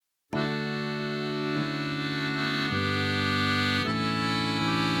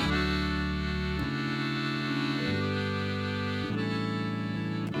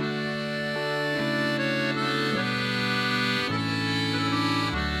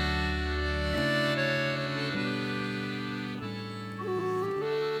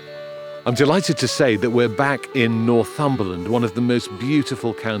I'm delighted to say that we're back in Northumberland, one of the most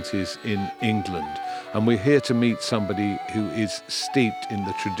beautiful counties in England. And we're here to meet somebody who is steeped in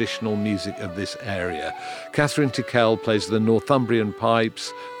the traditional music of this area. Catherine Tickell plays the Northumbrian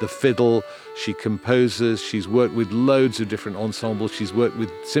pipes, the fiddle. She composes. She's worked with loads of different ensembles. She's worked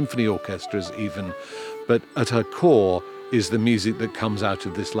with symphony orchestras even. But at her core is the music that comes out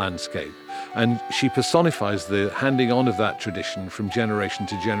of this landscape. And she personifies the handing on of that tradition from generation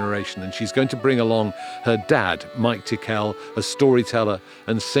to generation. And she's going to bring along her dad, Mike Tickell, a storyteller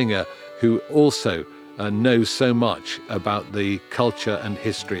and singer who also knows so much about the culture and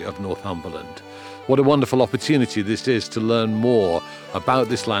history of Northumberland. What a wonderful opportunity this is to learn more about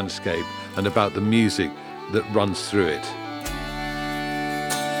this landscape and about the music that runs through it.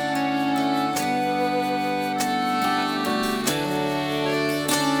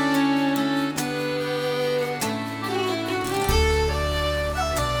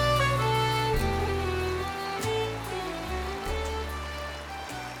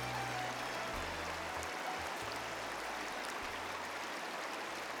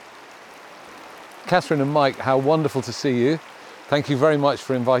 Catherine and Mike, how wonderful to see you. Thank you very much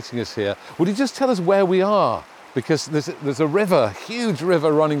for inviting us here. Would you just tell us where we are? Because there's a river, a huge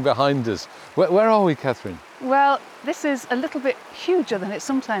river running behind us. Where are we, Catherine? Well, this is a little bit huger than it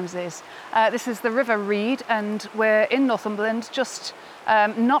sometimes is. This is the River Reed, and we're in Northumberland, just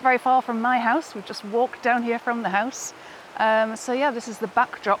not very far from my house. We've just walked down here from the house. So yeah, this is the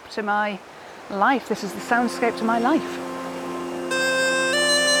backdrop to my life. This is the soundscape to my life.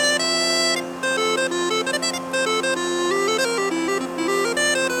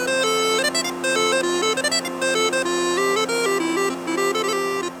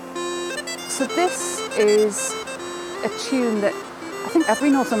 So this is a tune that I think every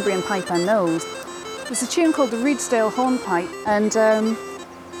Northumbrian piper knows. There's a tune called the Redesdale Hornpipe, and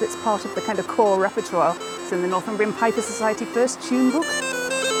it's part of the kind of core repertoire. It's in the Northumbrian Piper Society first tune book.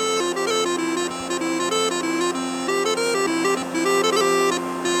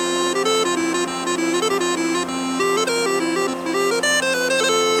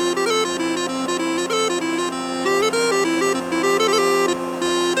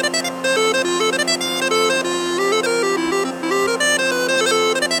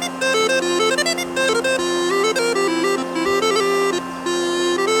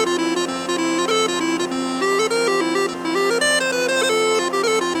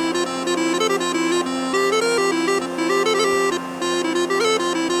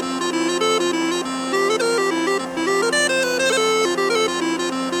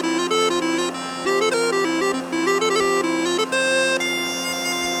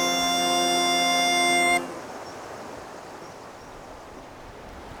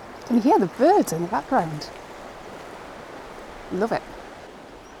 Can you hear the birds in the background? Love it.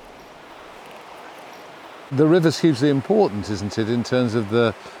 The river's hugely important, isn't it, in terms of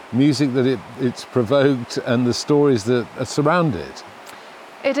the music that it's provoked and the stories that surround it?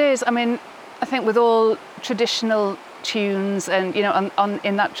 It is. I mean, I think with all traditional tunes and, you know,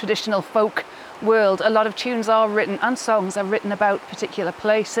 in that traditional folk world, a lot of tunes are written and songs are written about particular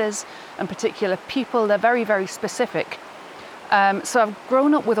places and particular people. They're very, very specific. So I've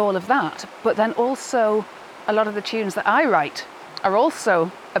grown up with all of that, but then also a lot of the tunes that I write are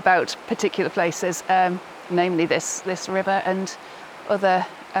also about particular places, namely this river and other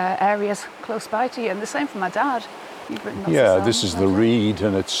areas close by to you. And the same for my dad. You've written lots of songs, this is the Reed,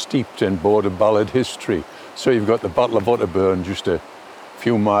 and it's steeped in border ballad history. So you've got the Battle of Otterburn just a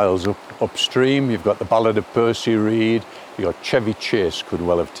few miles upstream. You've got the Ballad of Percy Reed. You've got Chevy Chase could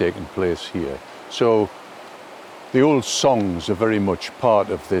well have taken place here. So the old songs are very much part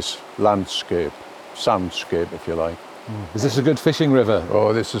of this landscape, soundscape, if you like. Is this a good fishing river?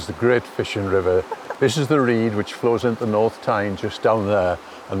 Oh, this is the great fishing river. This is the Reed, which flows into the North Tyne just down there.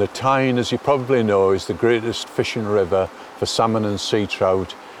 And the Tyne, as you probably know, is the greatest fishing river for salmon and sea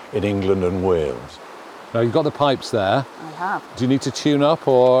trout in England and Wales. Now, you've got the pipes there. I have. Do you need to tune up,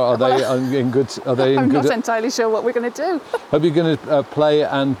 or are they in good? I'm not entirely sure what we're going to do. Hope you're going to play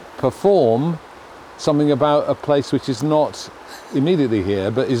and perform something about a place which is not immediately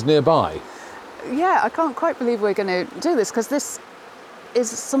here, but is nearby. Yeah, I can't quite believe we're going to do this, because this is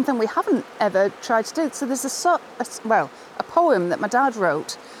something we haven't ever tried to do. So there's a poem that my dad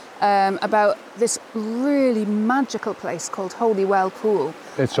wrote about this really magical place called Holywell Pool.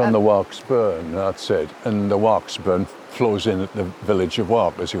 It's on the Warksburn, that's it. And the Warksburn flows in at the village of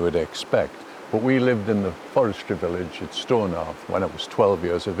Wark, as you would expect. But we lived in the forestry village at Stonehalf when I was 12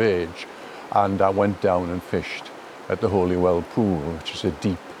 years of age. And I went down and fished at the Holywell Pool, which is a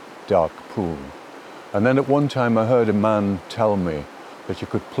deep, dark pool. And then at one time I heard a man tell me that you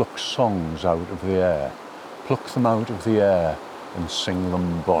could pluck songs out of the air. Pluck them out of the air and sing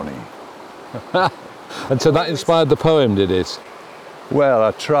them bonny. And so that inspired the poem, did it? Well,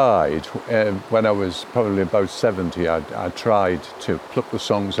 I tried. When I was probably about 70, I tried to pluck the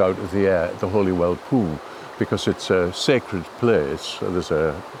songs out of the air at the Holywell Pool, because it's a sacred place. So there's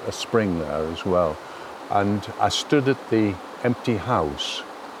a spring there as well. And I stood at the empty house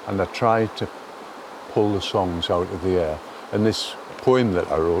and I tried to pull the songs out of the air. And this poem that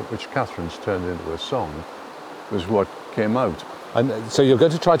I wrote, which Catherine's turned into a song, was what came out. And so you're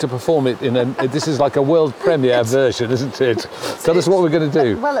going to try to perform it this is like a world premiere version, isn't it? Tell us what we're going to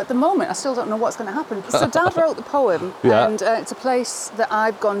do. Well, at the moment, I still don't know what's going to happen. So Dad wrote the poem, Yeah. and it's a place that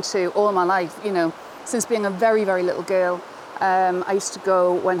I've gone to all my life, you know, since being a very, very little girl. I used to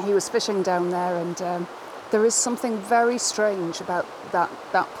go when he was fishing down there, and there is something very strange about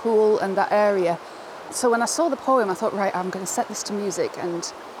that pool and that area. So when I saw the poem, I thought, right, I'm going to set this to music, and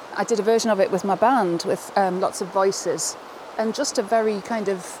I did a version of it with my band with lots of voices and just a very kind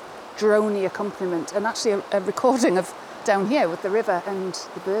of drony accompaniment, and actually a recording of down here with the river and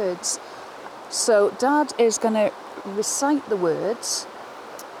the birds. So Dad is going to recite the words.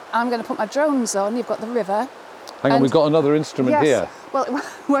 I'm going to put my drones on. You've got the river. Hang on, And- we've got another instrument Yes. here. Well,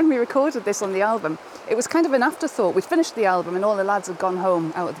 when we recorded this on the album, it was kind of an afterthought. We'd finished the album and all the lads had gone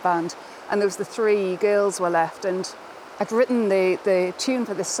home out of the band, and there was the 3 girls were left, and I'd written the tune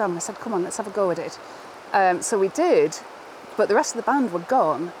for this song. I said, come on, let's have a go at it. So we did, but the rest of the band were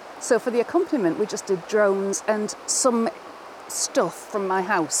gone. So for the accompaniment, we just did drones and some stuff from my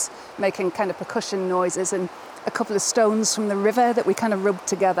house, making kind of percussion noises, and a couple of stones from the river that we kind of rubbed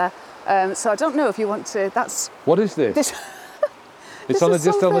together. So I don't know if you want to, What is this? this It's this is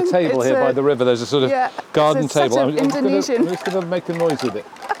just on the something- table it's here a- by the river. There's a sort of yeah, garden it's a set table. of Indonesian- I'm just going to make a noise with it.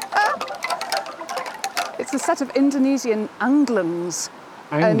 It's a set of Indonesian anglungs.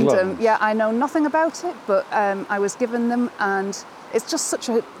 And Anglungs. yeah, I know nothing about it, but I was given them, and it's just such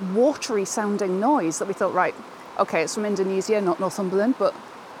a watery sounding noise that we thought, right, okay, it's from Indonesia, not Northumberland, but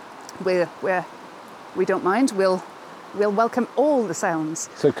we don't mind. We'll welcome all the sounds.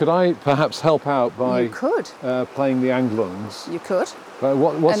 So could I perhaps help out by You could. playing the anglungs? You could.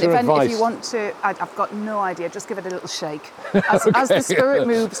 What's And your advice? if you want to, I've got no idea, just give it a little shake as the spirit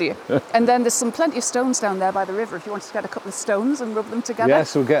moves you. And then there's plenty of stones down there by the river if you wanted to get a couple of stones and rub them together.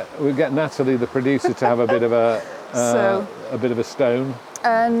 Yes, we'll get Natalie, the producer, to have a bit of a So- a bit of a stone.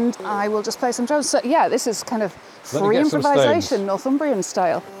 And I will just play some drums. So yeah, this is kind of Let me free get some improvisation, stones. Northumbrian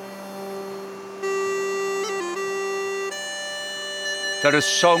style. There are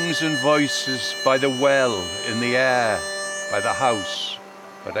songs and voices by the well, in the air, by the house,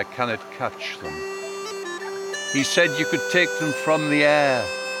 but I cannot catch them. He said you could take them from the air,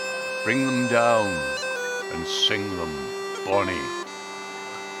 bring them down, and sing them bonny.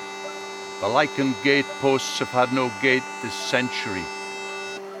 The lichened gateposts have had no gate this century.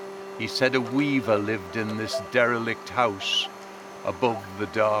 He said a weaver lived in this derelict house above the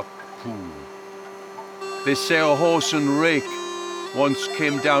dark pool. They say a horse and rake once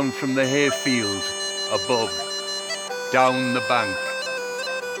came down from the hayfield above, down the bank,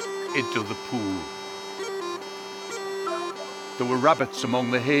 into the pool. There were rabbits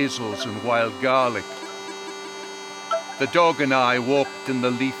among the hazels and wild garlic. The dog and I walked in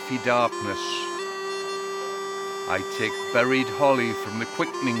the leafy darkness. I take buried holly from the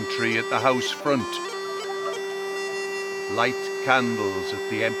quickening tree at the house front, light candles at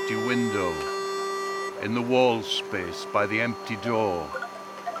the empty window, in the wall space by the empty door,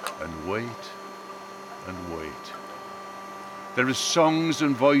 and wait and wait. There are songs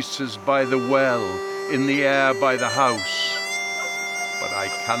and voices by the well, in the air by the house, but I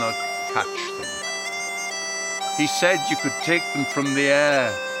cannot catch them. He said you could take them from the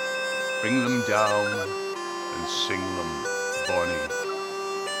air, bring them down, and sing them bonny.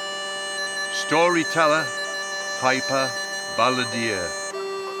 Storyteller, piper, balladeer,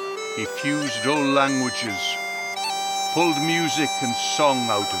 he fused all languages, pulled music and song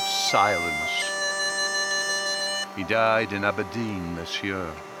out of silence. He died in Aberdeen this year.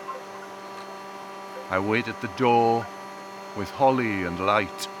 I wait at the door with holly and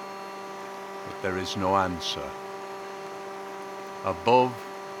light, but there is no answer. Above,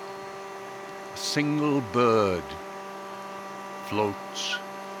 a single bird floats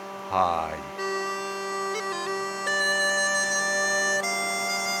high.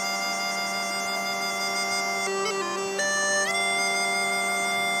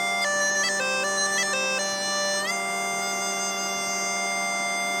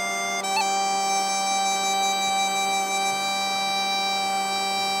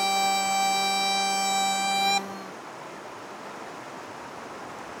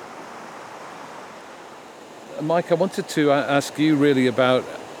 Mike, I wanted to ask you really about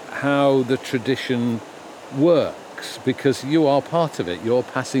how the tradition works, because you are part of it. You're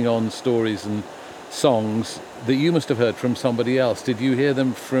passing on stories and songs that you must have heard from somebody else. Did you hear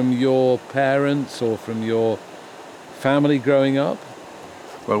them from your parents or from your family growing up?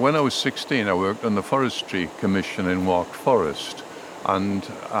 Well, when I was 16, I worked on the Forestry Commission in Wark Forest, and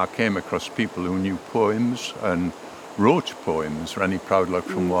I came across people who knew poems and wrote poems. Rennie Proudlock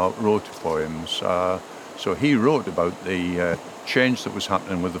from Wark wrote poems. So he wrote about the change that was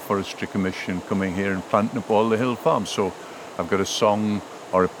happening with the Forestry Commission coming here and planting up all the hill farms. So I've got a song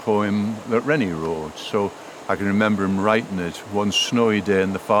or a poem that Rennie wrote. So I can remember him writing it one snowy day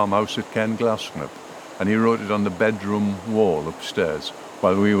in the farmhouse at Ken Glasnap, and he wrote it on the bedroom wall upstairs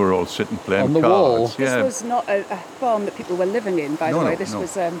while we were all sitting playing On the cards. wall? This was not a farm that people were living in, by the way. This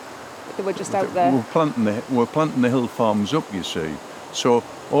was, they were just out there. We're planting the hill farms up, you see. So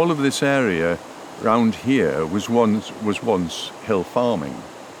all of this area round here was once hill farming,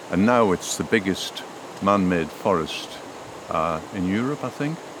 and now it's the biggest man-made forest in Europe, I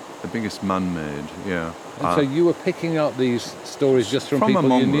think. The biggest man-made, yeah. And so you were picking up these stories just from people you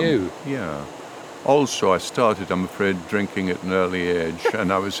among knew? them, yeah. Also, I started, I'm afraid, drinking at an early age,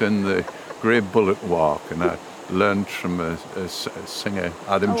 and I was in the Grey Bullet Walk, and I learned from a singer,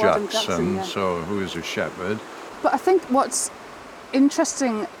 Adam Jackson, yeah. so who is a shepherd. But I think what's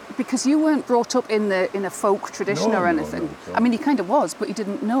interesting, because you weren't brought up in a folk tradition or anything. No. I mean, he kind of was, but you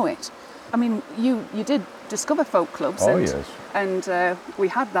didn't know it. I mean, you did discover folk clubs, and we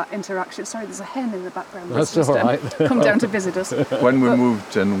had that interaction. Sorry, there's a hen in the background. That's all right. Come down to visit us. When we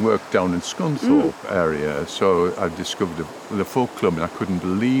moved and worked down in Scunthorpe area, so I discovered the folk club, and I couldn't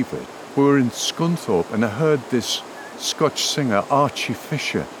believe it. We were in Scunthorpe, and I heard this Scotch singer, Archie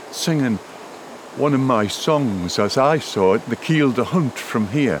Fisher, singing one of my songs, as I saw it, The Kiel to Hunt from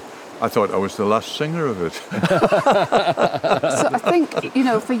here. I thought I was the last singer of it. So I think,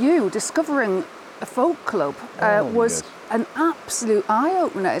 for you, discovering a folk club was an absolute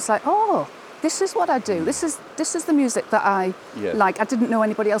eye-opener. It's like, this is what I do. This is the music that I like. I didn't know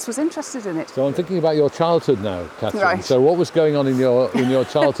anybody else was interested in it. So I'm thinking about your childhood now, Catherine. Right. So what was going on in your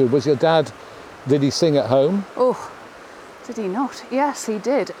childhood? Was your dad, did he sing at home? Oh, did he not? Yes, he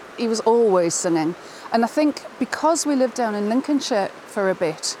did. He was always singing. And I think because we lived down in Lincolnshire for a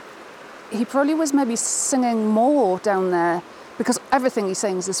bit, he probably was maybe singing more down there, because everything he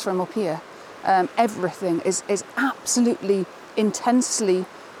sings is from up here. Everything is absolutely intensely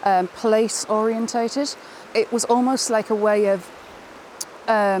place orientated. It was almost like a way of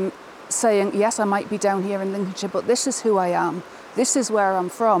saying, yes, I might be down here in Lincolnshire, but this is who I am. This is where I'm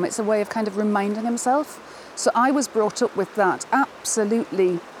from. It's a way of kind of reminding himself. So I was brought up with that,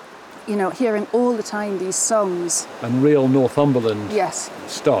 absolutely, hearing all the time these songs. And real Northumberland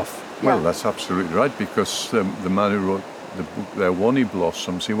stuff. Well, that's absolutely right, because the man who wrote the book there, Wonny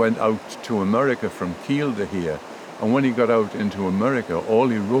Blossoms, he went out to America from Kiel to here, and when he got out into America, all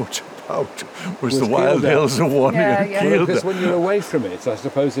he wrote about was the wild hills of Wonny and Kiel. Because when you're away from it, I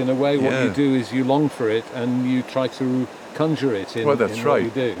suppose in a way what you do is you long for it and you try to conjure it in, that's in right. what you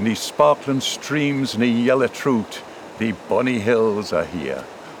do. And these sparkling streams and the yellow trout, the bonny hills are here,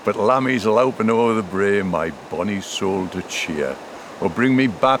 but lammies loping over the brae, my bonny soul to cheer. Oh, bring me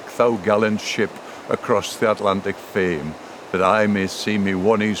back, thou gallant ship, across the Atlantic fame, that I may see me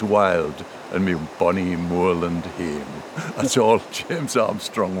Wonnies wild and me bonny moorland hame. That's all James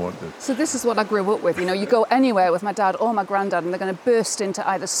Armstrong wanted. So this is what I grew up with. You go anywhere with my dad or my granddad, and they're going to burst into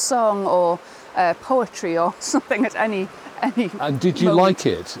either song or poetry or something at any. And did you moment. like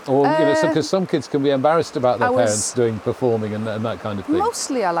it, or because some kids can be embarrassed about their parents doing performing and that kind of thing?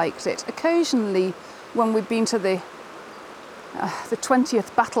 Mostly, I liked it. Occasionally, when we'd been to the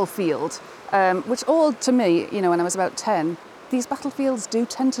 20th battlefield, which all to me, when I was about 10, these battlefields do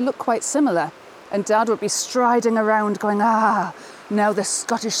tend to look quite similar. And Dad would be striding around going, now the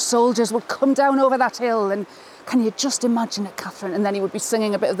Scottish soldiers will come down over that hill, and can you just imagine it, Catherine? And then he would be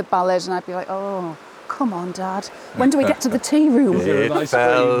singing a bit of the ballad, and I'd be like, come on, Dad. When do we get to the tea room? It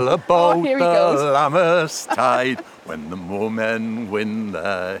fell about the Lammas tide when the moormen win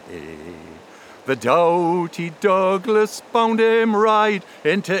the hay. The doughty Douglas bound him right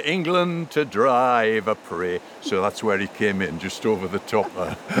into England to drive a prey. So that's where he came in, just over the top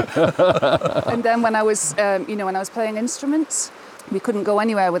there. And then when I was, when I was playing instruments, we couldn't go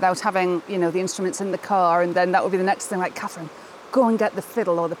anywhere without having, the instruments in the car. And then that would be the next thing, like, Catherine, go and get the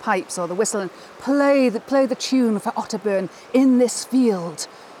fiddle or the pipes or the whistle and play the tune for Otterburn in this field.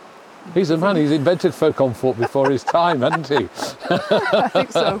 He's a man, he's invented folk on foot before his time, hasn't he? I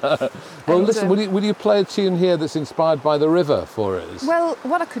think so. Well, listen, will you play a tune here that's inspired by the river for us? Well,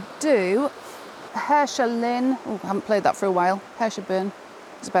 what I could do, Hershire Lynn. Oh, I haven't played that for a while. Hershire Burn.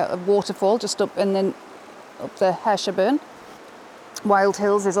 It's about a waterfall just up and then up the Hershire Burn. Wild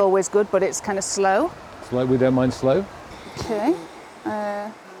Hills is always good, but it's kind of slow. Slow, we don't mind slow. Okay.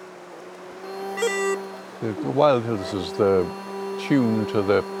 The Wild Hills is the tune to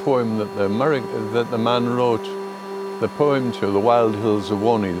the poem that the man wrote. The poem to the Wild Hills of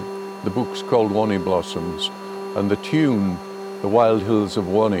Wonnie. The book's called Wonnie Blossoms, and the tune, the Wild Hills of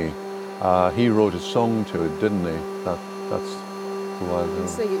Wonnie, he wrote a song to it, didn't he? That's the Wild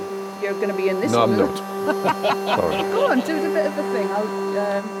Hills. So you're going to be in this No, one? I'm not. Sorry. Go on, do a bit of a thing.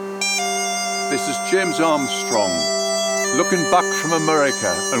 This is James Armstrong, looking back from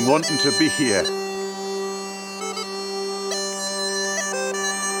America and wanting to be here.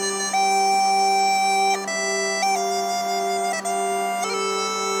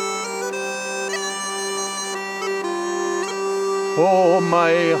 Oh,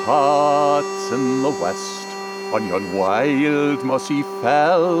 my heart's in the west, on yon wild mossy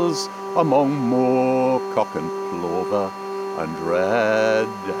fells, among moorcock and plover and red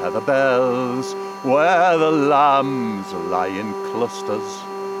heather bells, where the lambs lie in clusters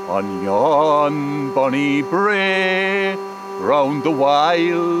on yon bonny brae, round the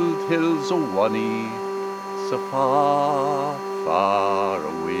wild hills of Wonnie, so far, far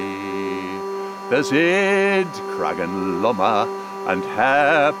away. There's Id, Crag and Lummer, and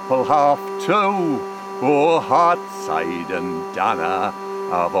Hepplehaf too. Oh, Hartside and Dana,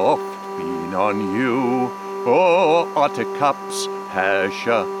 I've oft been on you. Oh, Ottercups,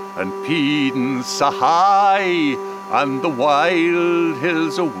 Hershire, and Peden so high, and the wild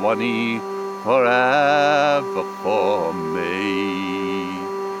hills of Wonnie forever for me.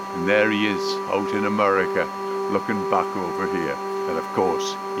 And there he is, out in America, looking back over here. And of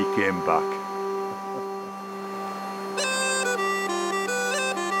course, he came back.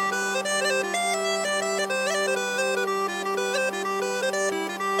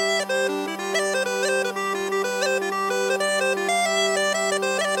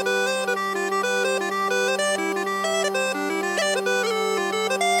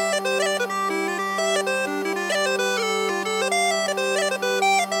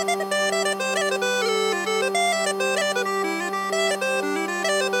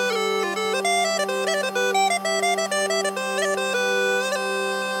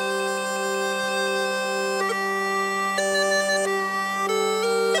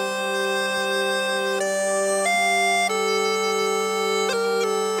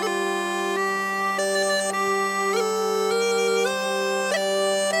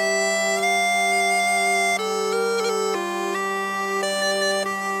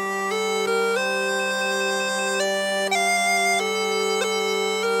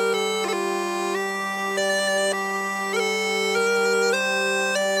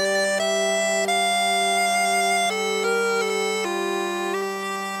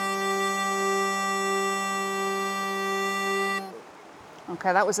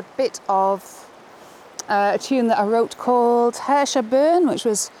 Okay, that was a bit of a tune that I wrote called Hershire Burn, which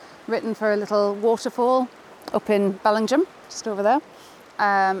was written for a little waterfall up in Bellingham, just over there.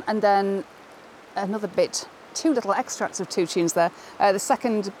 And then another bit, two little extracts of two tunes there. The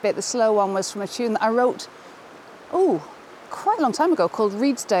second bit, the slow one, was from a tune that I wrote, quite a long time ago, called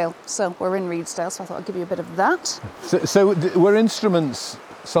Reedsdale. So we're in Reedsdale, so I thought I'd give you a bit of that. So were instruments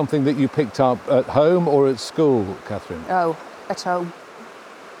something that you picked up at home or at school, Catherine? Oh, at home.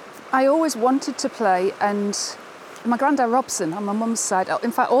 I always wanted to play, and my granddad Robson on my mum's side,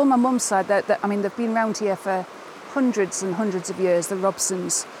 in fact all my mum's side, they've been around here for hundreds and hundreds of years, the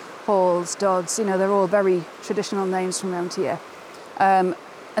Robsons, Halls, Dodds, they're all very traditional names from around here. And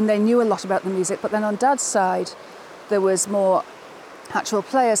they knew a lot about the music, but then on Dad's side there was more actual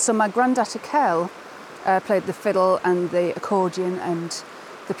players. So my granddad Akel played the fiddle and the accordion and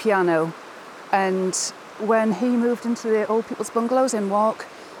the piano, and when he moved into the old people's bungalows in Wark,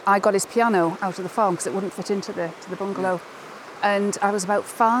 I got his piano out of the farm because it wouldn't fit into the bungalow. And I was about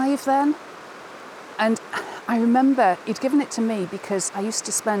 5 then. And I remember he'd given it to me because I used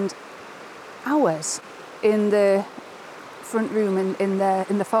to spend hours in the front room in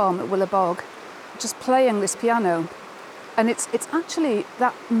the farm at Willowbog, just playing this piano. And it's actually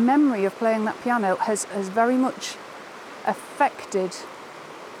that memory of playing that piano has very much affected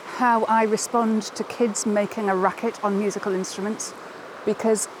how I respond to kids making a racket on musical instruments,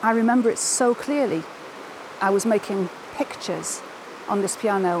 because I remember it so clearly. I was making pictures on this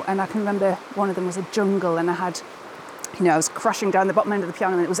piano, and I can remember one of them was a jungle, and I was crashing down the bottom end of the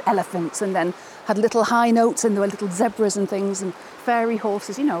piano, and it was elephants, and then had little high notes, and there were little zebras and things, and fairy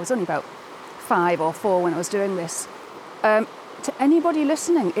horses. I was only about 5 or 4 when I was doing this. to anybody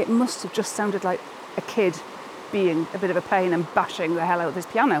listening, it must have just sounded like a kid being a bit of a pain and bashing the hell out of this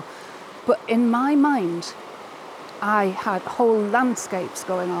piano. But in my mind, I had whole landscapes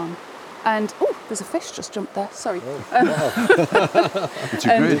going on. And, oh, there's a fish just jumped there, sorry. It's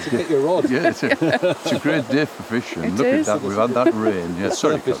a great To get your rod. Yeah, it's a great day for fishing. It Look is. at that, we've had that rain. Yeah,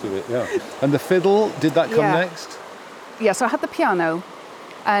 sorry. And the fiddle, did that come Yeah. next? Yeah, so I had the piano,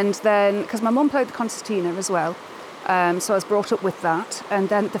 and then, because my mum played the concertina as well, so I was brought up with that. And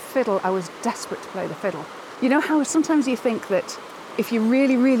then the fiddle, I was desperate to play the fiddle. You know how sometimes you think that if you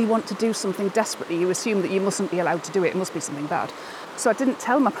really, really want to do something desperately, you assume that you mustn't be allowed to do it, it must be something bad. So I didn't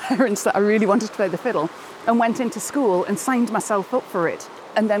tell my parents that I really wanted to play the fiddle, and went into school and signed myself up for it,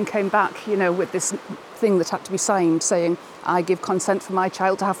 and then came back, you know, with this thing that had to be signed saying, I give consent for my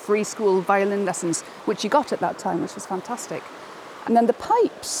child to have free school violin lessons, which you got at that time, which was fantastic. And then the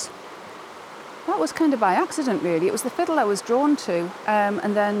pipes, that was kind of by accident, really. It was the fiddle I was drawn to,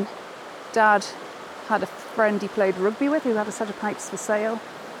 and then Dad had a friend he played rugby with who had a set of pipes for sale,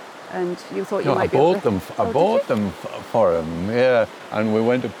 and you thought you No, I might be able bought to... them. Oh, I did bought you? them for him, yeah. And we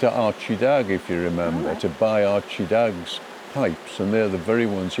went up to Archie Dag, if you remember, Right. to buy Archie Dag's pipes, and they're the very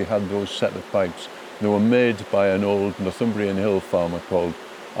ones. He had those set of pipes. They were made by an old Northumbrian hill farmer called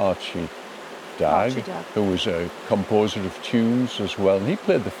Archie Dag, Archie Dag. who was a composer of tunes as well. And he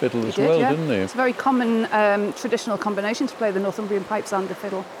played the fiddle as He did, well, yeah. didn't he? It's a very common traditional combination to play the Northumbrian pipes and the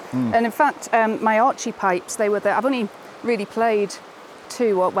fiddle. And in fact, my Archie pipes, they were I've only really played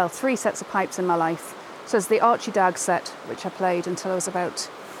three sets of pipes in my life. So there's the Archie Dag set, which I played until I was about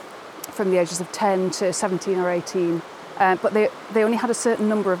from the ages of 10 to 17 or 18. But they only had a certain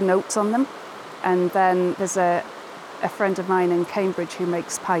number of notes on them. And then there's a friend of mine in Cambridge who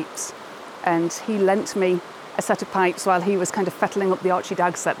makes pipes, and he lent me a set of pipes while he was kind of fettling up the Archie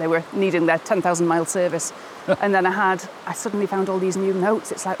Dag set. They were needing their 10,000 mile service. And then I suddenly found all these new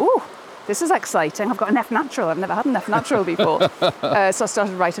notes. It's like, oh, this is exciting. I've got an F natural. I've never had an F natural before. So I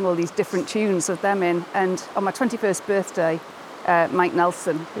started writing all these different tunes with them in. And on my 21st birthday, Mike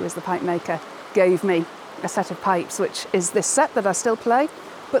Nelson, who is the pipe maker, gave me a set of pipes, which is this set that I still play.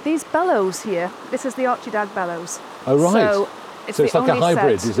 But these bellows here, this is the Archie Dag bellows. Oh, right. So So it's the like a only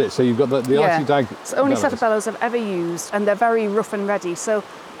hybrid, set. is it? So you've got the Archie Dag. It's the only set of bellows. bellows I've ever used, and they're very rough and ready. So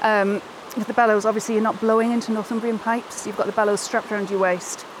with the bellows, obviously you're not blowing into Northumbrian pipes. You've got the bellows strapped around your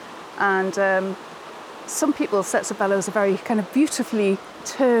waist. And some people's sets of bellows are very kind of beautifully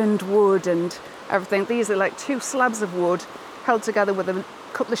turned wood and everything. These are like two slabs of wood held together with a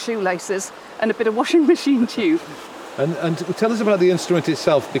couple of shoelaces and a bit of washing machine tube. And tell us about the instrument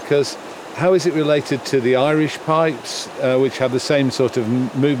itself, because how is it related to the Irish pipes, which have the same sort of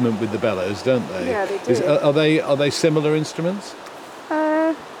movement with the bellows, don't they? Yeah, they do. Are they similar instruments?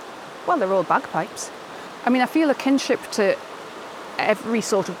 Well, they're all bagpipes. I mean, I feel a kinship to every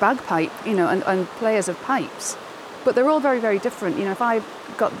sort of bagpipe, you know, and players of pipes. But they're all very, very different. You know, if I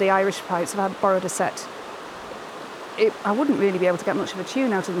got the Irish pipes, if I borrowed a set, I wouldn't really be able to get much of a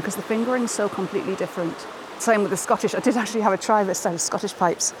tune out of them because the fingering's so completely different. Same with the Scottish. I did actually have a try of a set of Scottish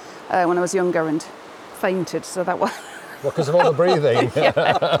pipes when I was younger and fainted, so that was... Because of all the breathing.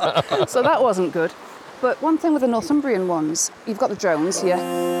 So that wasn't good. But one thing with the Northumbrian ones, you've got the drones here,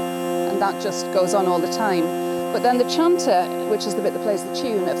 and that just goes on all the time. But then the chanter, which is the bit that plays the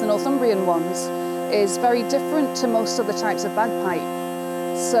tune of the Northumbrian ones, is very different to most other types of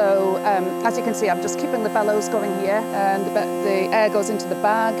bagpipe. So as you can see, I'm just keeping the bellows going here, and the air goes into the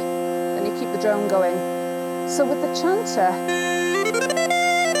bag, and you keep the drone going. So with the chanter,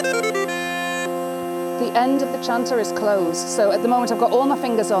 the end of the chanter is closed. So at the moment I've got all my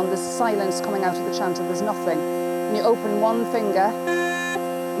fingers on, there's silence coming out of the chanter, there's nothing. And you open one finger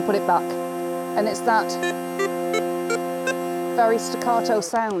and put it back. And it's that very staccato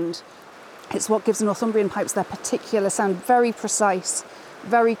sound. It's what gives the Northumbrian pipes their particular sound, very precise,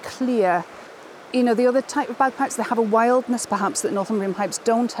 very clear. You know, the other type of bagpipes, they have a wildness perhaps that Northumbrian pipes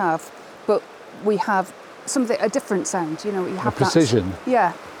don't have, but we have a different sound, you know. You have precision. That,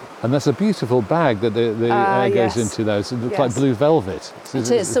 yeah. And that's a beautiful bag that the air yes. goes into those. It looks Yes. like blue velvet. It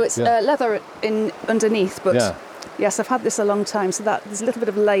is. So it's leather underneath, but Yeah. yes, I've had this a long time. So that there's a little bit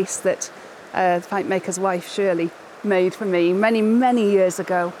of lace that the pipe maker's wife, Shirley, made for me many, many years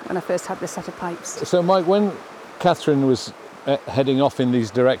ago when I first had this set of pipes. So, Mike, when Catherine was heading off in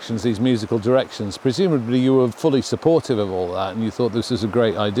these directions, these musical directions, presumably you were fully supportive of all that and you thought this was a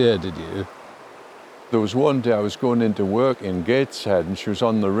great idea, did you? There was one day I was going into work in Gateshead and she was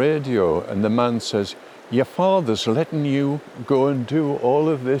on the radio and the man says, your father's letting you go and do all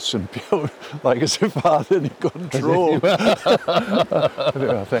of this and be out, like as if I had any control.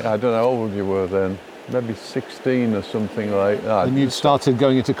 I don't know how old you were then. maybe 16 or something like that. And you started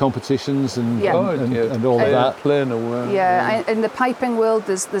going into competitions and, Yeah. and all of that. Playing away. Yeah, in the piping world,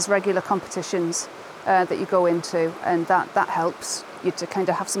 there's regular competitions that you go into, and that helps you to kind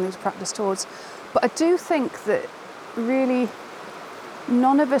of have something to practice towards. But I do think that really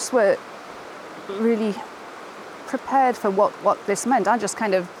none of us were really prepared for what this meant.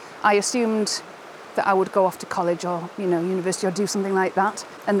 I assumed that I would go off to college or, university or do something like that.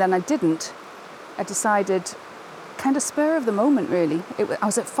 And then I didn't. I decided, kind of spur of the moment really. I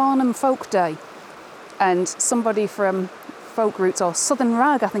was at Farnham Folk Day, and somebody from Folk Roots, or Southern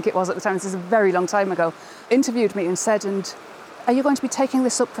Rag I think it was at the time, this is a very long time ago, interviewed me and said, "And are you going to be taking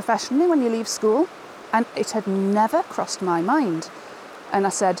this up professionally when you leave school?" And it had never crossed my mind. And I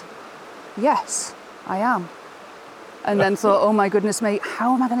said, "Yes, I am." And then thought, oh my goodness me,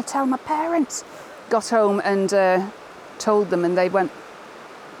 how am I going to tell my parents? Got home and told them, and they went,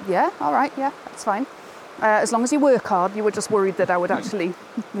 "Yeah, all right, yeah, that's fine. As long as you work hard." You were just worried that I would actually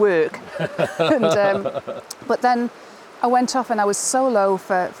work. But then I went off and I was solo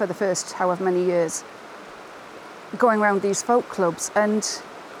for the first however many years, going around these folk clubs. And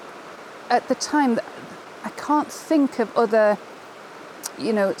at the time, I can't think of other,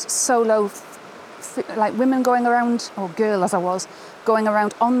 solo, like women going around, or girl as I was, going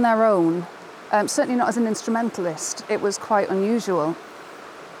around on their own. Certainly not as an instrumentalist. It was quite unusual.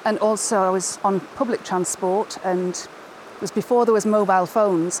 And also I was on public transport, and it was before there was mobile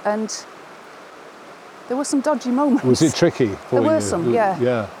phones, and there were some dodgy moments. Was it tricky for you? There were some, yeah.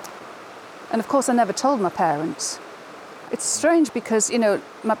 Yeah. And of course I never told my parents. It's strange because,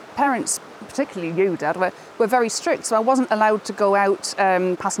 my parents, particularly you, Dad, were very strict, so I wasn't allowed to go out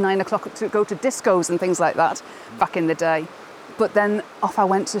past 9 o'clock to go to discos and things like that back in the day. But then off I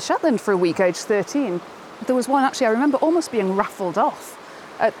went to Shetland for a week, aged 13. There was one, actually, I remember almost being raffled off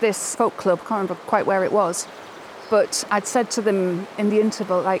at this folk club. I can't remember quite where it was. But I'd said to them in the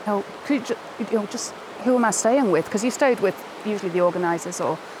interval, like, "Oh, could you just who am I staying with?" Because you stayed with usually the organisers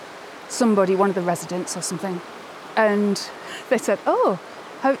or somebody, one of the residents or something. And they said, oh,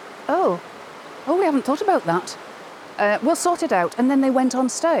 we haven't thought about that. We'll sort it out. And then they went on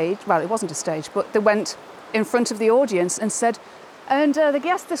stage. Well, it wasn't a stage, but they went in front of the audience and said, "And the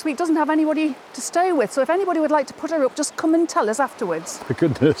guest this week doesn't have anybody to stay with, so if anybody would like to put her up, just come and tell us afterwards." For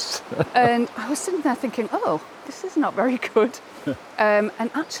goodness. And I was sitting there thinking, oh, this is not very good. And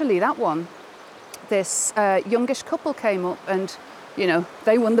actually that one, this youngish couple came up and,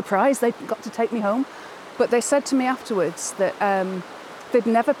 they won the prize. They got to take me home. But they said to me afterwards that they'd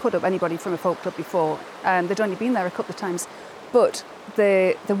never put up anybody from a folk club before. They'd only been there a couple of times. But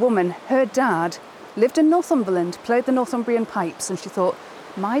the woman, her dad, lived in Northumberland, played the Northumbrian pipes, and she thought,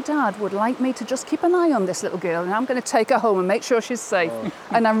 my dad would like me to just keep an eye on this little girl, and I'm going to take her home and make sure she's safe. Oh.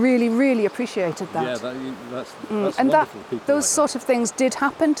 And I really, really appreciated that. Yeah, that's and wonderful. Those sort of things did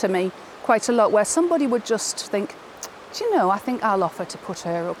happen to me quite a lot, where somebody would just think, do you know, I think I'll offer to put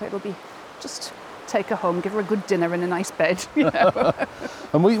her up. It'll be just take her home, give her a good dinner and a nice bed.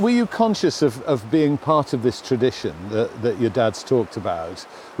 And were you conscious of being part of this tradition that your dad's talked about?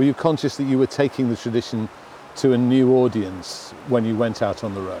 Were you conscious that you were taking the tradition to a new audience when you went out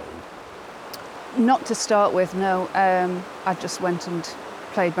on the road? Not to start with, no. I just went and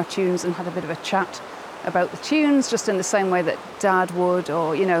played my tunes and had a bit of a chat about the tunes, just in the same way that Dad would,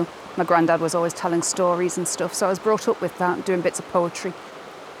 or, my granddad was always telling stories and stuff, so I was brought up with that, doing bits of poetry.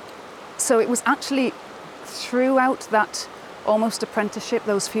 So it was actually throughout that almost apprenticeship,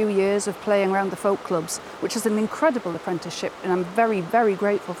 those few years of playing around the folk clubs, which is an incredible apprenticeship, and I'm very, very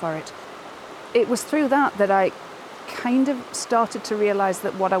grateful for it. It was through that I kind of started to realise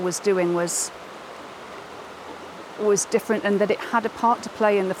that what I was doing was different, and that it had a part to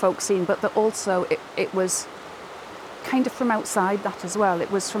play in the folk scene, but that also it was kind of from outside that as well. It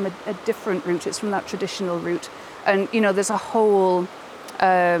was from a different route. It's from that traditional route. And, there's a whole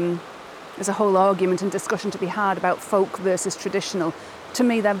argument and discussion to be had about folk versus traditional. To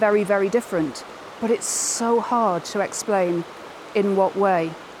me, they're very, very different. But it's so hard to explain in what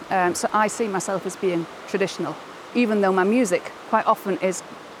way. So I see myself as being traditional, even though my music quite often is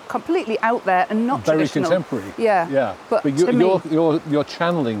completely out there and not very traditional. Contemporary. Yeah. But you're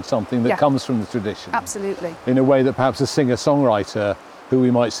channeling something that comes from the tradition. Absolutely. In a way that perhaps a singer-songwriter who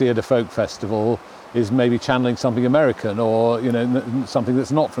we might see at a folk festival is maybe channeling something American, or something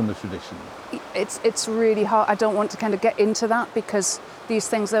that's not from the tradition. It's really hard. I don't want to kind of get into that, because these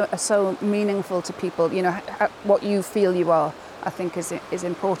things are so meaningful to people. What you feel you are, I think, is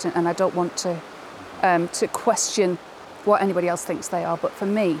important, and I don't want to question what anybody else thinks they are. But for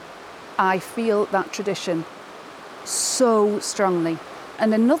me, I feel that tradition so strongly.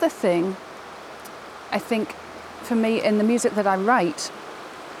 And another thing I think for me in the music that I write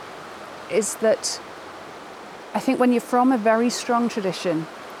is that I think when you're from a very strong tradition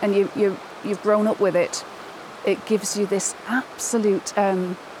and you've grown up with it, it gives you this absolute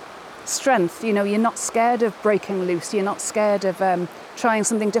strength. You know, you're not scared of breaking loose. You're not scared of trying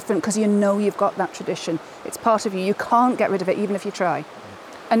something different because you know you've got that tradition. It's part of you. You can't get rid of it even if you try.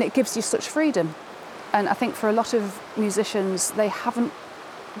 And it gives you such freedom. And I think for a lot of musicians, they haven't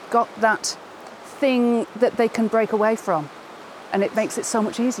got that thing that they can break away from. And it makes it so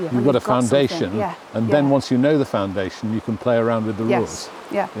much easier. You've got a foundation, yeah, and then once you know the foundation, you can play around with the rules.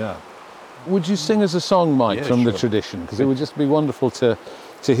 Yeah. Yeah. Would you sing us a song, Mike, Yeah, from the sure. tradition? Because it would just be wonderful to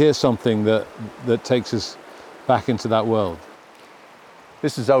hear something that takes us back into that world.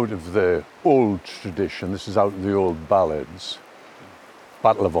 This is out of the old tradition. This is out of the old ballads.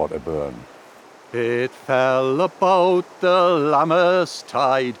 Battle of Otterburn. It fell about the Lammas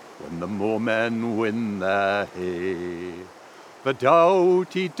tide when the moormen win their hay. The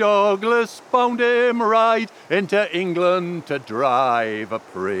doughty Douglas bound him right into England to drive a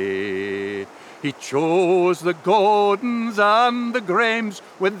prey. He chose the Gordons and the Grahams,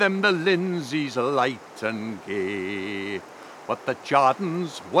 with them the Lindsays light and gay. But the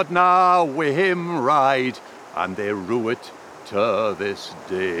Jordans would now with him ride, and they rue it to this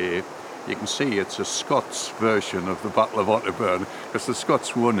day. You can see it's a Scots version of the Battle of Otterburn, because the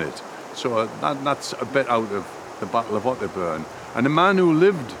Scots won it. So that's a bit out of the Battle of Otterburn. And a man who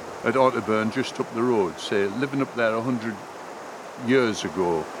lived at Otterburn just up the road, say living up there 100 years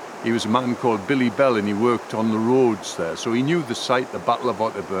ago, he was a man called Billy Bell, and he worked on the roads there. So he knew the site, the Battle of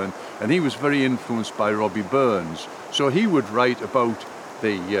Otterburn, and he was very influenced by Robbie Burns. So he would write about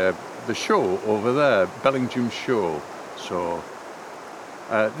the show over there, Bellingham Show. So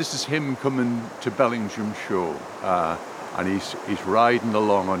this is him coming to Bellingham Show, and he's riding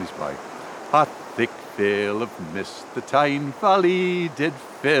along on his bike. A thick veil of mist the Tyne Valley did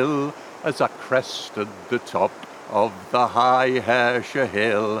fill as I crested the top of the high Hershire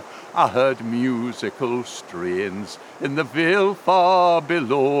Hill. I heard musical strains in the vale far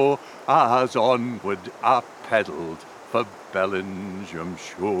below, as onward I pedalled for Bellingham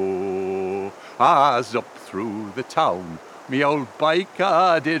Show. As up through the town me old bike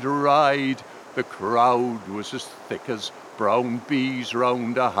I did ride, the crowd was as thick as brown bees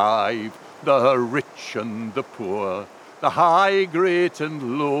round a hive. The rich and the poor, the high, great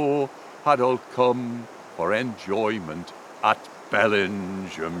and low, had all come for enjoyment at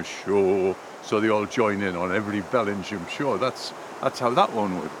Bellingham Show. So they all join in on every Bellingham Show. That's how that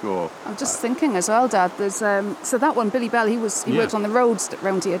one would go. I'm just thinking as well, Dad, there's so that one, Billy Bell, he worked on the roads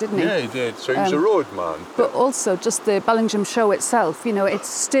around here, didn't he? Yeah, he did. So he was a roadman. But also just the Bellingham Show itself, you know, it's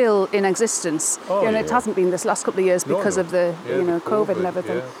still in existence. Oh, and it yeah. hasn't been this last couple of years because of the, Yeah, you know, the COVID and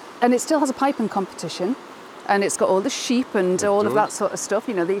everything. yeah. And it still has a piping competition, and it's got all the sheep and all of that sort of stuff,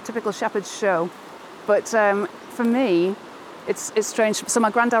 you know, the typical shepherd's show. But for me, it's strange. So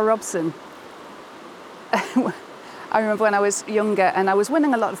my granddad Robson, I remember when I was younger and I was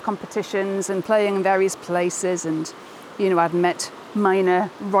winning a lot of competitions and playing in various places, and, you know, I'd met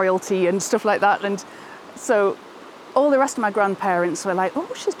minor royalty and stuff like that. And so all the rest of my grandparents were like,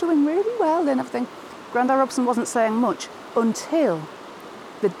 oh, she's doing really well and everything. Grandad Robson wasn't saying much until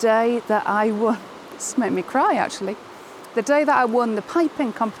the day that I won. This made me cry, actually. The day that I won the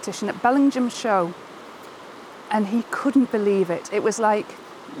piping competition at Bellingham Show. And he couldn't believe it. It was like,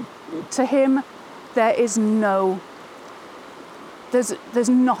 to him, there's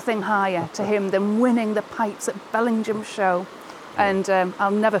nothing higher to him than winning the pipes at Bellingham Show. And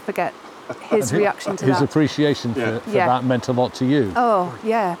I'll never forget his reaction to His that. appreciation for that meant a lot to you. Oh,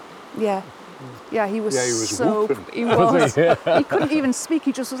 yeah. Yeah, he was so... whooping. He was. He couldn't even speak.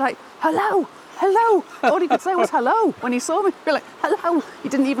 He just was like, hello. All he could say was hello. When he saw me, he'd be like, hello. He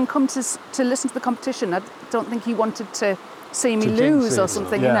didn't even come to listen to the competition. I don't think he wanted to see me lose or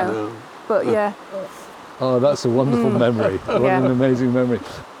something, Yeah. you know. But yeah. Oh, that's a wonderful memory. What an amazing memory.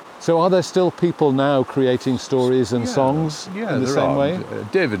 So are there still people now creating stories and songs in the same way?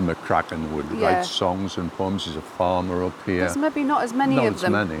 David McCracken would Yeah. write songs and poems. He's a farmer up here. There's maybe not as many of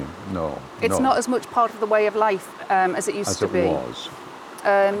them. It's Not as much part of the way of life as it used as to it be. was.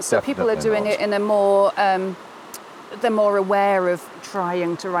 So people are doing Definitely it in a more, they're more aware of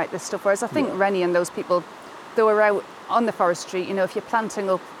trying to write this stuff. Whereas I think Rennie and those people, they were out on the forestry, you know, if you're planting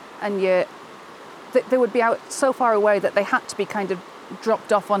up and they would be out so far away that they had to be kind of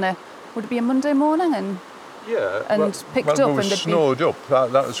dropped off on would it be a Monday morning picked When up we and were they'd snowed up,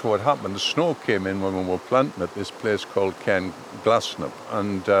 that was what happened. The snow came in when we were planting at this place called Ken Glasnap,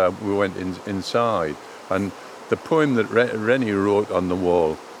 and we went inside. And the poem that Rennie wrote on the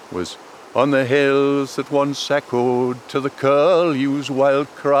wall was, On the hills that once echoed to the curlew's wild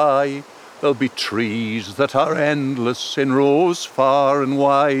cry, there'll be trees that are endless in rows far and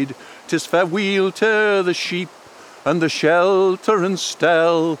wide. 'Tis farewell to the sheep and the shelter and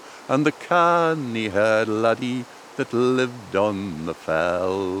stell, and the canny-haired laddie that lived on the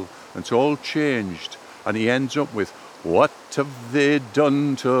fell. And it's all changed, and he ends up with, what have they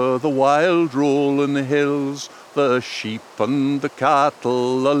done to the wild rolling hills? The sheep and the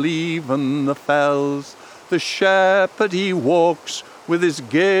cattle are leaving the fells. The shepherd he walks with his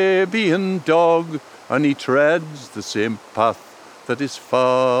Gabian dog, and he treads the same path that his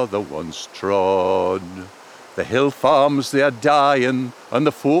father once trod. The hill farms they are dying, and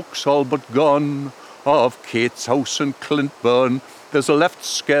the folks all but gone. Of Kate's house and Clintburn there's left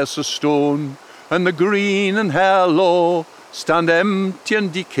scarce a stone, and the green and Harlow stand empty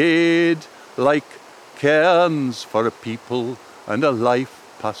and decayed, like cairns for a people and a life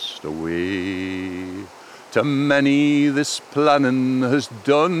passed away. To many this planning has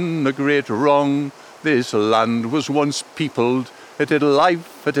done a great wrong. This land was once peopled, it had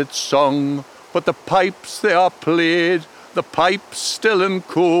life, it had song, but the pipes they are played, the pipes still and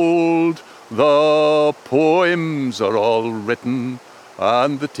cold. The poems are all written,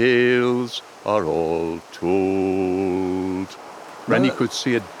 and the tales are all told. Rennie could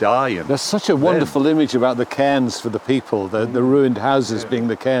see it dying. There's such a wonderful image about the cairns for the people, the ruined houses being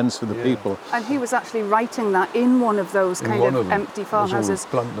the cairns for the people. And he was actually writing that in one of those kind of empty farmhouses.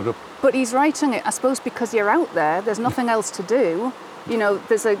 Planting it up. But he's writing it, I suppose, because you're out there, there's nothing else to do. You know,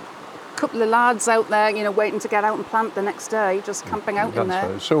 there's a couple of lads out there, you know, waiting to get out and plant the next day, just camping out in there.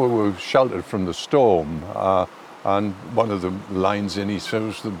 Right. So we were sheltered from the storm, and one of the lines in his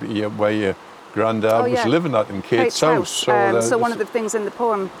house, where your granddad was living at in Kate's house. So one of the things in the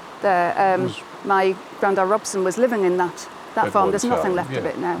poem there, my granddad Robson was living in that farm. There's nothing left of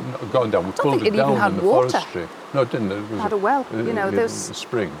it now. Gone down. We pulled it down in the forestry. No, it didn't. It was had a well. You know, there's the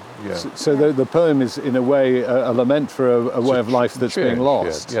spring. Yeah. So the poem is in a way a lament for a way of life that's being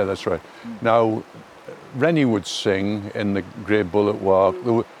lost. Yeah, that's right. Now, Rennie would sing in the Grey Bullet Walk.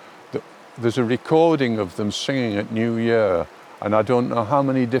 There's a recording of them singing at New Year, and I don't know how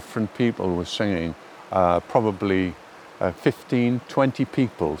many different people were singing. Probably 15, 20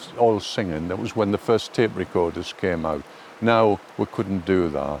 people all singing. That was when the first tape recorders came out. Now we couldn't do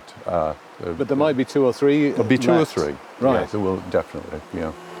that. But there might be two or three. There'll be two or three. Right. Yeah, there will definitely.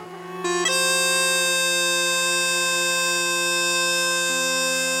 Yeah.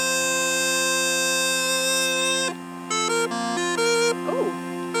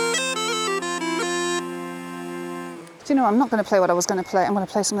 Do you know, I'm not going to play what I was going to play. I'm going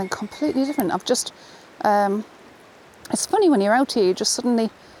to play something completely different. I've just... it's funny when you're out here, you just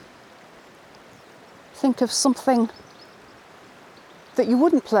suddenly think of something that you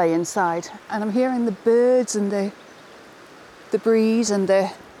wouldn't play inside. And I'm hearing the birds and the breeze and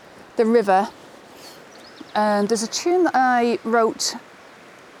the river. And there's a tune that I wrote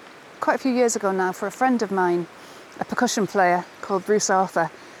quite a few years ago now for a friend of mine, a percussion player called Bruce Arthur,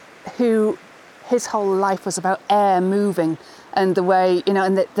 who his whole life was about air moving and the way, you know,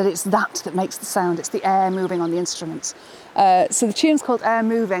 and that it's that makes the sound. It's the air moving on the instruments. So the tune's called Air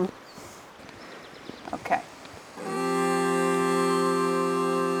Moving. Okay.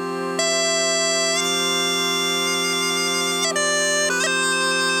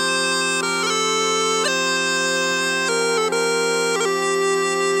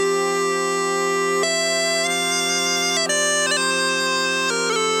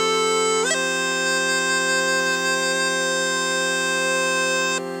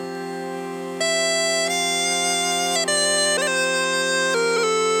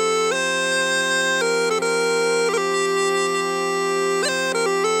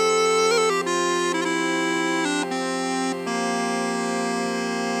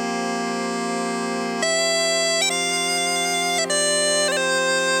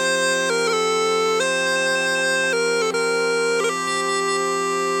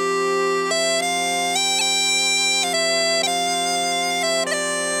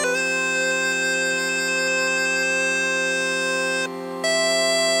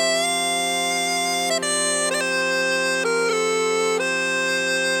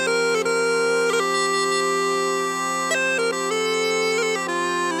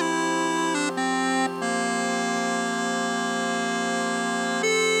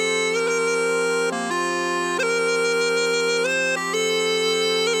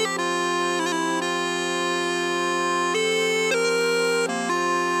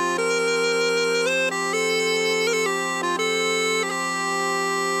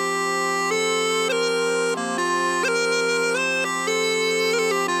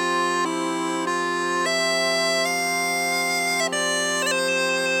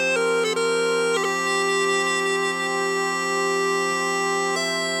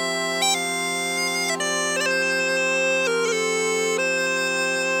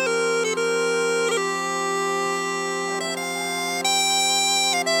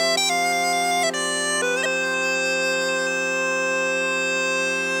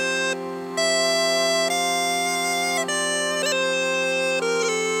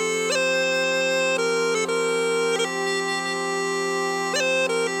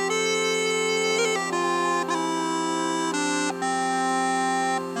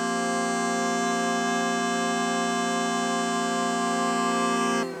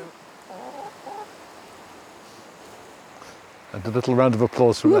 And a little round of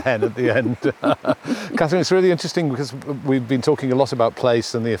applause from the hen at the end. Catherine, it's really interesting because we've been talking a lot about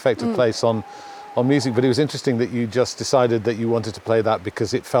place and the effect of place on music, but it was interesting that you just decided that you wanted to play that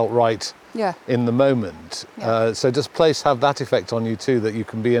because it felt right in the moment. Yeah. So does place have that effect on you too, that you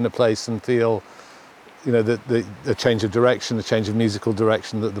can be in a place and feel, you know, the change of direction, the change of musical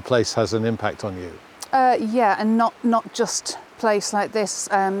direction, that the place has an impact on you? Yeah, and not just place like this.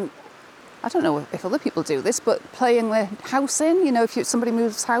 I don't know if other people do this, but playing the house in, you know, if somebody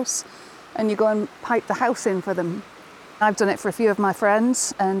moves house and you go and pipe the house in for them. I've done it for a few of my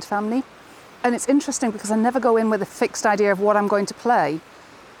friends and family. And it's interesting because I never go in with a fixed idea of what I'm going to play.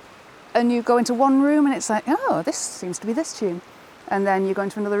 And you go into one room and it's like, oh, this seems to be this tune. And then you go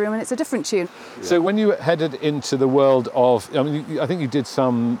into another room and it's a different tune. So when you headed into the world of, I mean, I think you did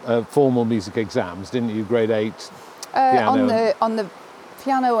some formal music exams, didn't you? Grade 8 piano. On the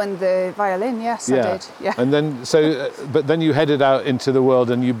piano and the violin, yes, I did. Yeah. And then, but then you headed out into the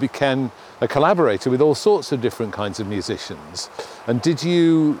world and you became a collaborator with all sorts of different kinds of musicians. And did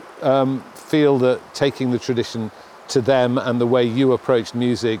you feel that taking the tradition to them and the way you approached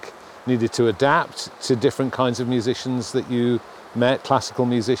music needed to adapt to different kinds of musicians that you met, classical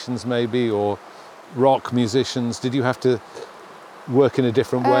musicians maybe, or rock musicians? Did you have to work in a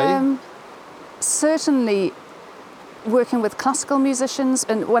different way? Certainly working with classical musicians,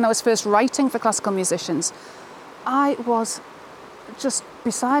 and when I was first writing for classical musicians, I was just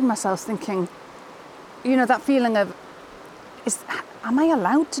beside myself thinking, you know, that feeling of, am I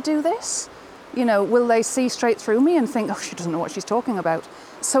allowed to do this? You know, will they see straight through me and think, oh, she doesn't know what she's talking about?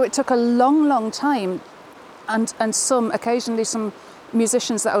 So it took a long, long time, and occasionally some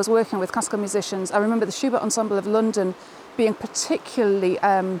musicians that I was working with, classical musicians, I remember the Schubert Ensemble of London being particularly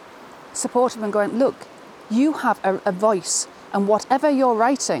supportive and going, look, you have a voice, and whatever you're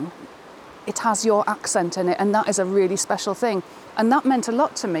writing, it has your accent in it, and that is a really special thing. And that meant a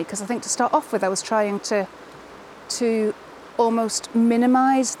lot to me, because I think to start off with, I was trying to almost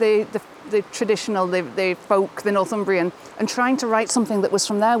minimise the traditional, the folk, the Northumbrian, and trying to write something that was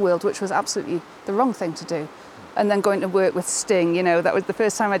from their world, which was absolutely the wrong thing to do. And then going to work with Sting, you know, that was the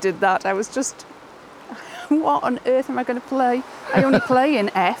first time I did that. I was just, what on earth am I going to play? I only play in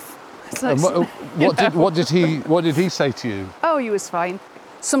F. Like, what did he say to you? Oh, he was fine.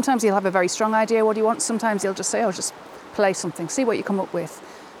 Sometimes he'll have a very strong idea what he wants. Sometimes he'll just say, oh, just play something, see what you come up with.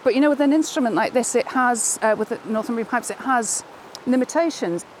 But you know, with an instrument like this, it has, with the Northumbrian pipes, it has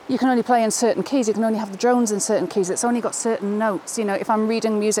limitations. You can only play in certain keys. You can only have the drones in certain keys. It's only got certain notes. You know, if I'm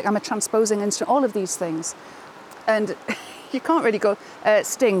reading music, I'm a transposing instrument, all of these things. And you can't really go,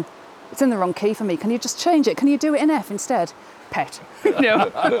 Sting, it's in the wrong key for me. Can you just change it? Can you do it in F instead? Pet. No,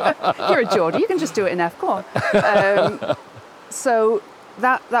 you're a Geordie. You can just do it in F. Go on. So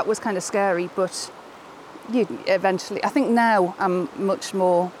that was kind of scary, but you eventually. I think now I'm much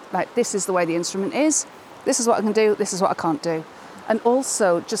more like, this is the way the instrument is. This is what I can do. This is what I can't do, and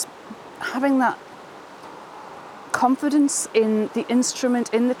also just having that confidence in the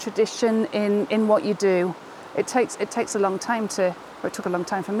instrument, in the tradition, in what you do. It takes a long time or it took a long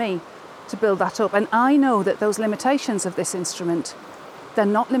time for me to build that up. And I know that those limitations of this instrument, they're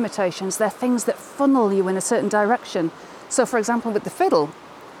not limitations, they're things that funnel you in a certain direction. So for example, with the fiddle,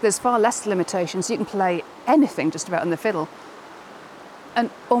 there's far less limitations. You can play anything just about on the fiddle. And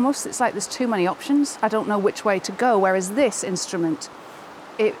almost it's like there's too many options. I don't know which way to go. Whereas this instrument,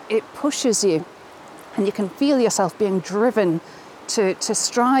 it pushes you, and you can feel yourself being driven to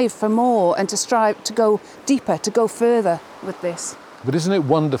strive for more and to strive to go deeper, to go further with this. But isn't it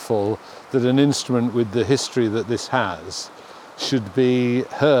wonderful that an instrument with the history that this has should be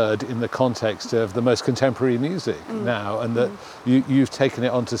heard in the context of the most contemporary music now, and that you've taken it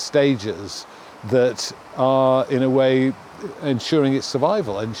onto stages that are, in a way, ensuring its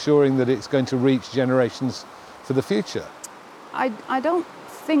survival, ensuring that it's going to reach generations for the future? I don't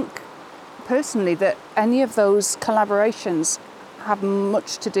think, personally, that any of those collaborations have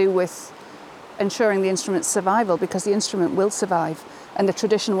much to do with ensuring the instrument's survival, because the instrument will survive and the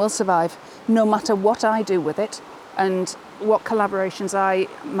tradition will survive no matter what I do with it and what collaborations I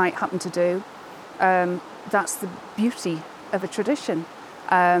might happen to do. That's the beauty of a tradition.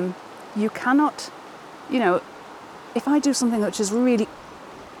 You cannot, you know, if I do something which is really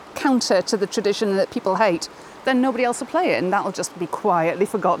counter to the tradition that people hate, then nobody else will play it, and that'll just be quietly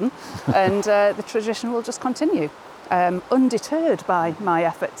forgotten, and the tradition will just continue, undeterred by my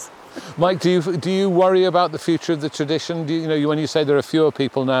efforts. Mike, do you worry about the future of the tradition? Do you know, when you say there are fewer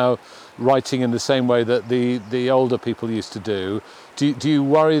people now writing in the same way that the older people used to do you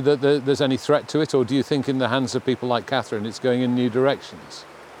worry that there's any threat to it, or do you think in the hands of people like Catherine it's going in new directions?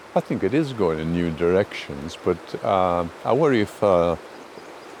 I think it is going in new directions, but I worry if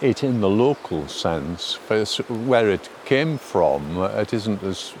it, in the local sense, where it came from, it isn't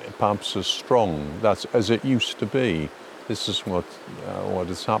as perhaps as strong as it used to be. This is what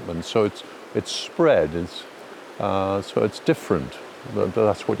has happened. So it's spread. So it's different. But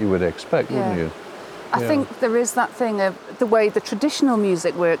that's what you would expect, wouldn't you? I think there is that thing of the way the traditional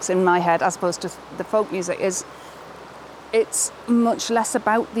music works in my head, as opposed to the folk music, is it's much less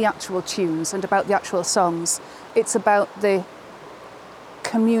about the actual tunes and about the actual songs. It's about the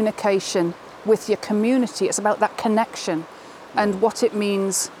communication with your community. It's about that connection and what it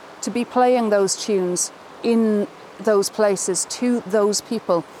means to be playing those tunes in those places to those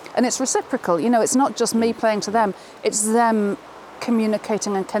people. And it's reciprocal, you know, it's not just me playing to them, it's them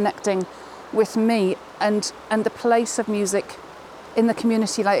communicating and connecting with me, and the place of music in the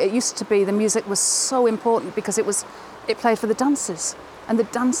community. Like it used to be, the music was so important because it played for the dancers, and the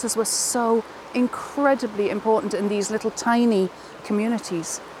dancers were so incredibly important in these little tiny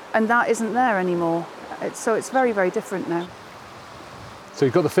communities, and that isn't there anymore. So it's very, very different now. So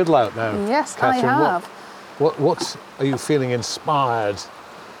you've got the fiddle out now. Yes, Catherine. I have. What are you feeling inspired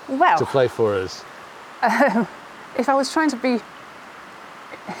to play for us? If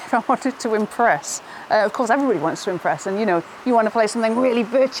I wanted to impress, of course everybody wants to impress, and you know, you want to play something really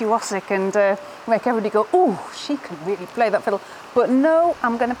virtuosic and make everybody go, oh, she can really play that fiddle. But no,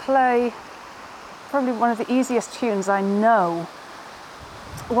 I'm going to play probably one of the easiest tunes I know.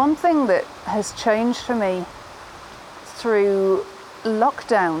 One thing that has changed for me through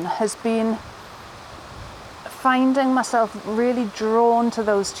lockdown has been finding myself really drawn to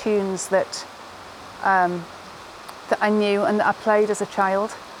those tunes that I knew and that I played as a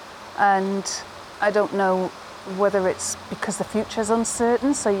child. And I don't know whether it's because the future's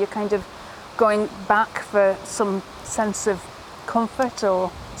uncertain, so you're kind of going back for some sense of comfort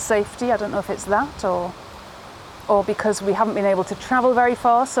or safety. I don't know if it's that, or because we haven't been able to travel very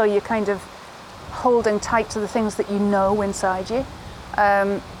far, so you're kind of holding tight to the things that you know inside you.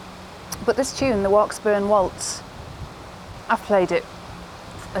 But this tune, the Warksburn Waltz, I've played it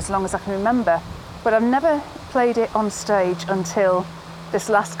as long as I can remember, but I've never played it on stage until this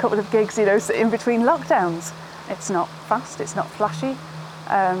last couple of gigs, you know, in between lockdowns. It's not fast, it's not flashy.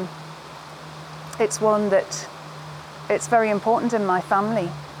 It's one that it's very important in my family,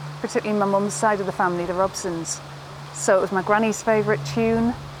 particularly my mum's side of the family, the Robsons. So it was my granny's favourite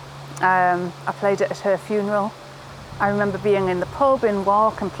tune. I played it at her funeral. I remember being in the pub in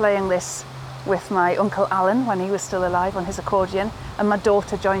Wark and playing this with my Uncle Alan when he was still alive on his accordion, and my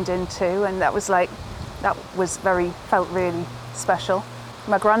daughter joined in too, and that felt really special.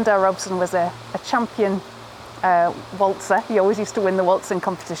 My granddad Robson was a champion waltzer. He always used to win the waltzing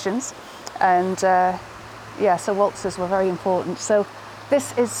competitions, and so waltzers were very important. So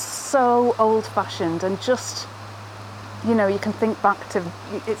this is so old-fashioned, and just, you know, you can think back to,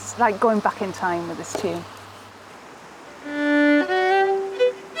 it's like going back in time with this tune.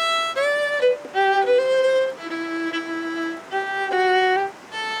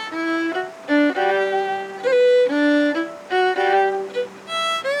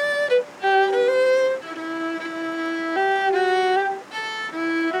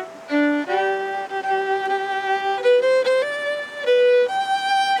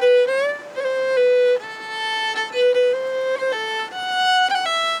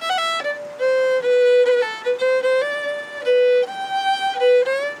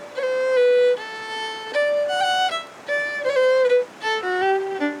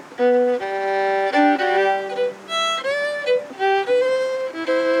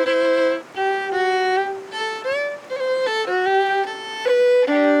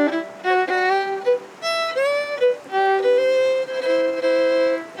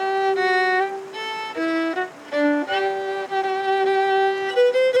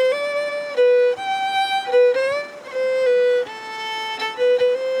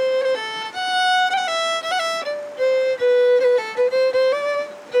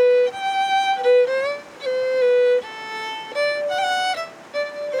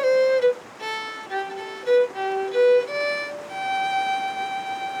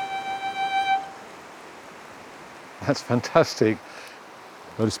 That's fantastic.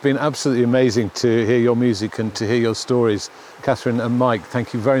 Well, it's been absolutely amazing to hear your music and to hear your stories. Catherine and Mike,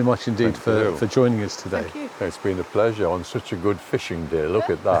 thank you very much indeed for joining us today. Thank you. It's been a pleasure on such a good fishing day. Look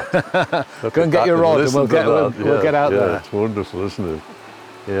at that. Go and get your rod and we'll get out there. It's wonderful, isn't it?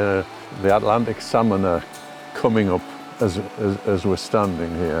 Yeah, the Atlantic salmon are coming up as we're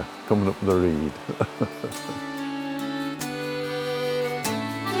standing here, coming up the reed.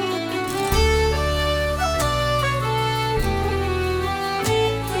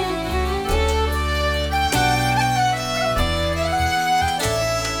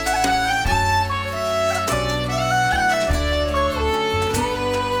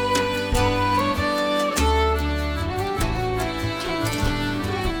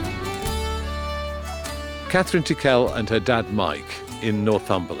 Catherine Tickell and her dad Mike in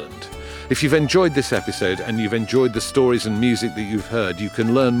Northumberland. If you've enjoyed this episode and you've enjoyed the stories and music that you've heard, you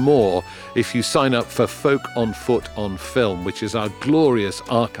can learn more if you sign up for Folk on Foot on Film, which is our glorious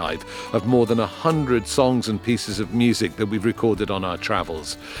archive of more than 100 songs and pieces of music that we've recorded on our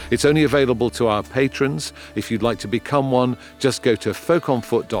travels. It's only available to our patrons. If you'd like to become one, just go to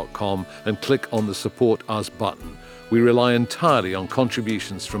folkonfoot.com and click on the Support Us button. We rely entirely on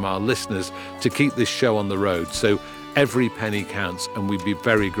contributions from our listeners to keep this show on the road, so every penny counts, and we'd be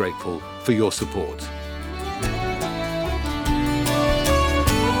very grateful for your support.